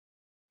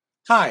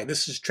Hi,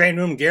 this is Train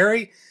Room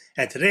Gary,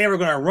 and today we're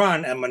going to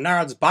run a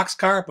Menards box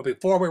car, but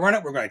before we run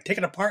it, we're going to take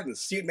it apart and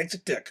see if it makes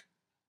it tick.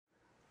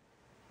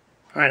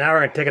 Alright, now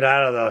we're going to take it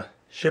out of the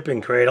shipping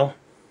cradle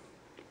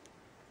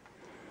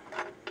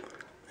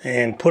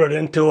and put it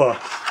into a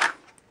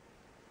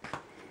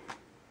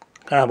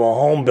kind of a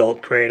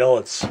home-built cradle.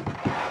 It's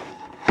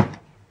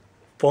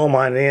foam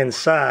on the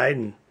inside,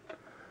 and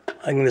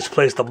I can just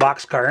place the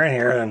box car in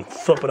here and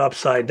flip it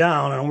upside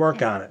down and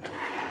work on it.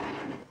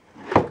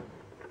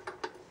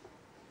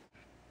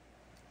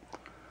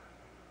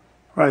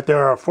 Right,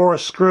 there are 4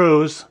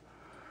 screws.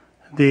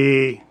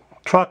 The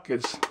truck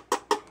has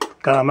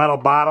got a metal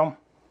bottom,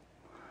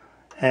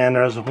 and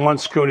there's 1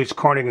 screw in each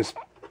corner. You can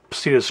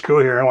see the screw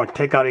here. I want to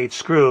take out each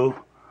screw.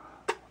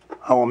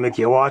 I won't make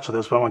you watch with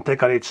this, but I want to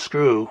take out each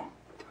screw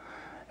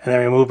and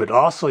then remove it.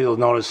 Also, you'll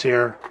notice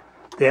here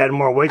they add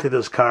more weight to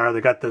this car. They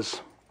got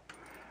this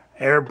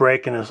air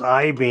brake and this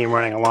I-beam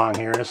running along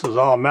here. This is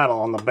all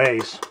metal on the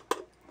base.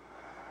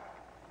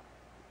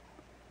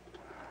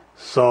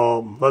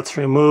 So let's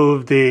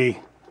remove the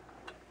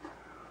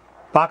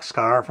box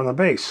car from the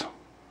base.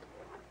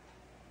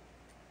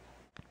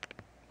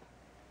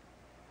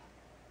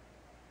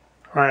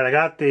 Alright, I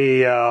got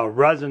the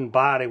resin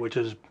body,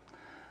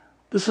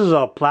 this is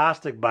a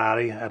plastic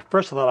body. At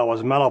first I thought it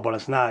was metal, but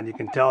it's not. You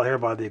can tell here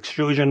by the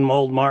extrusion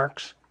mold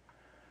marks.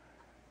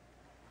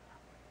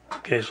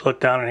 Okay, so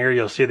look down in here,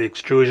 you'll see the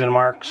extrusion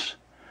marks.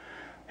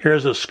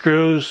 Here's the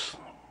screws,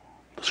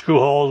 the screw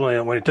holes.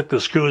 When you took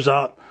the screws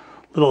out,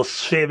 little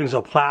shavings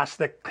of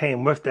plastic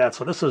came with that.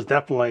 So this is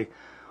definitely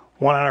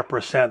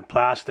 100%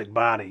 plastic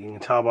body. You can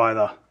tell by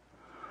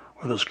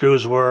where the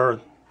screws were,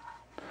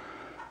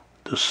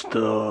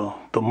 the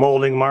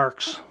molding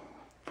marks.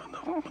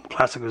 The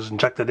plastic was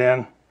injected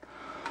in.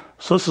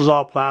 So this is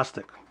all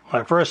plastic.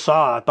 When I first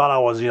saw it, I thought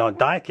it was,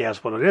 die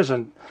cast, but it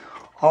isn't.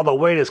 All the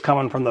weight is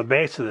coming from the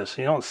base of this.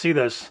 You don't see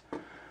this,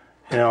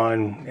 in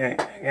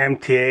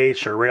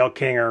MTH or Rail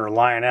King or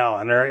Lionel,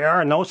 and there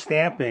are no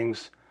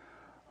stampings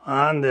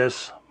on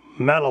this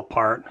metal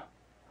part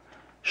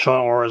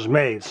showing where it was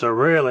made. So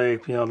really,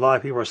 a lot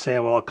of people are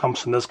saying, well, it comes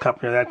from this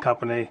company or that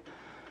company.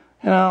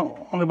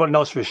 Only one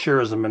knows for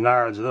sure is the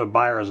Menards. They're the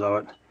buyers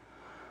of it.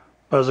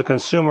 But as a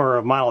consumer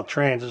of model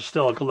trains, it's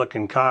still a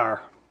good-looking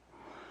car.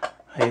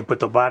 And you put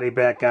the body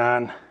back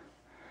on,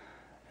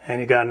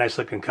 and you got a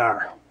nice-looking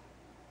car.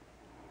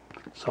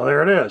 So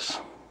there it is.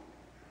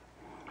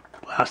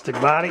 Plastic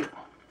body,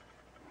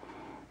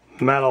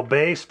 metal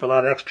base for a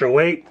lot of extra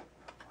weight.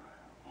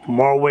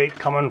 More weight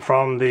coming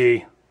from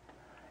the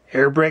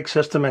air brake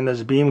system and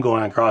this beam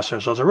going across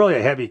there. So it's really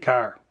a heavy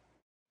car.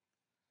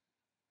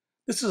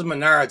 This is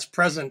Menards'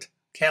 present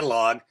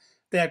catalog.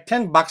 They have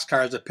 10 box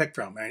cars to pick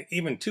from, and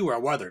even 2 are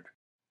weathered.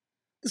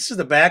 This is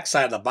the back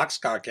side of the box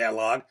car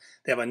catalog.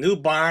 They have a new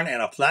barn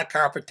and a flat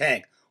car for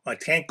tank. When a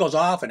tank goes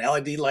off, an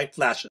LED light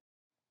flashes.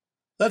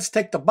 Let's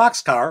take the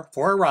box car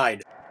for a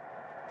ride.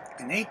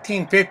 In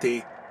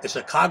 1850, the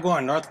Chicago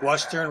and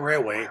Northwestern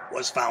Railway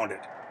was founded.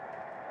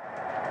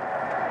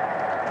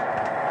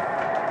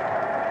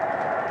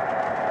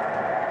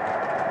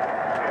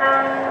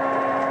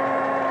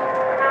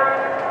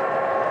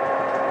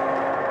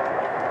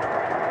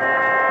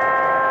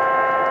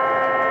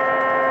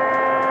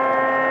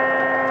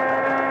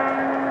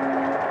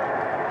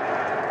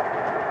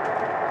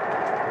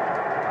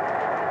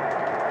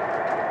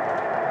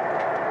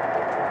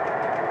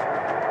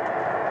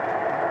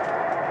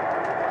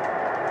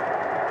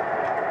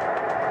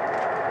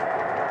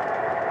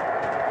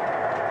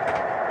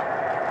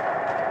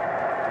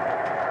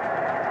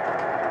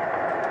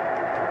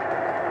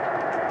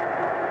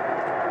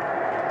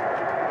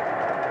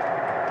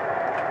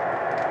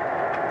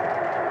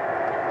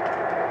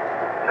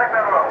 Check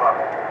that oil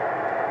level.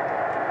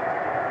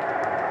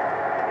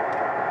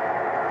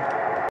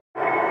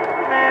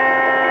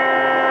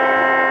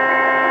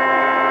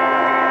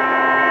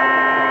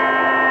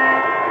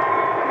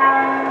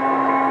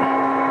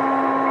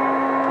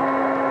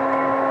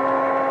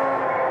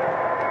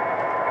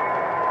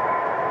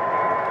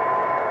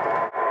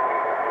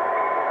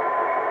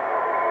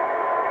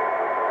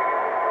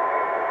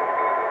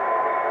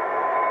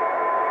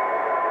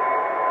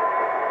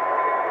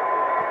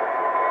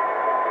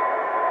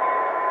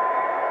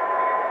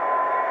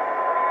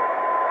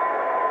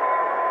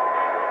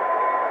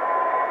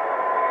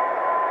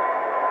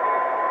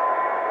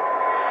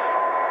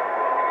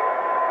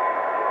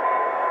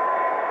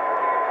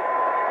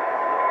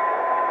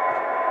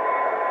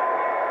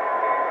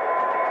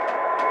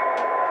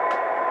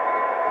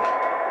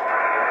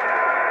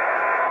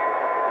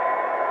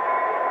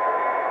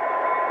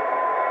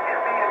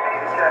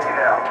 Check it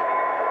out.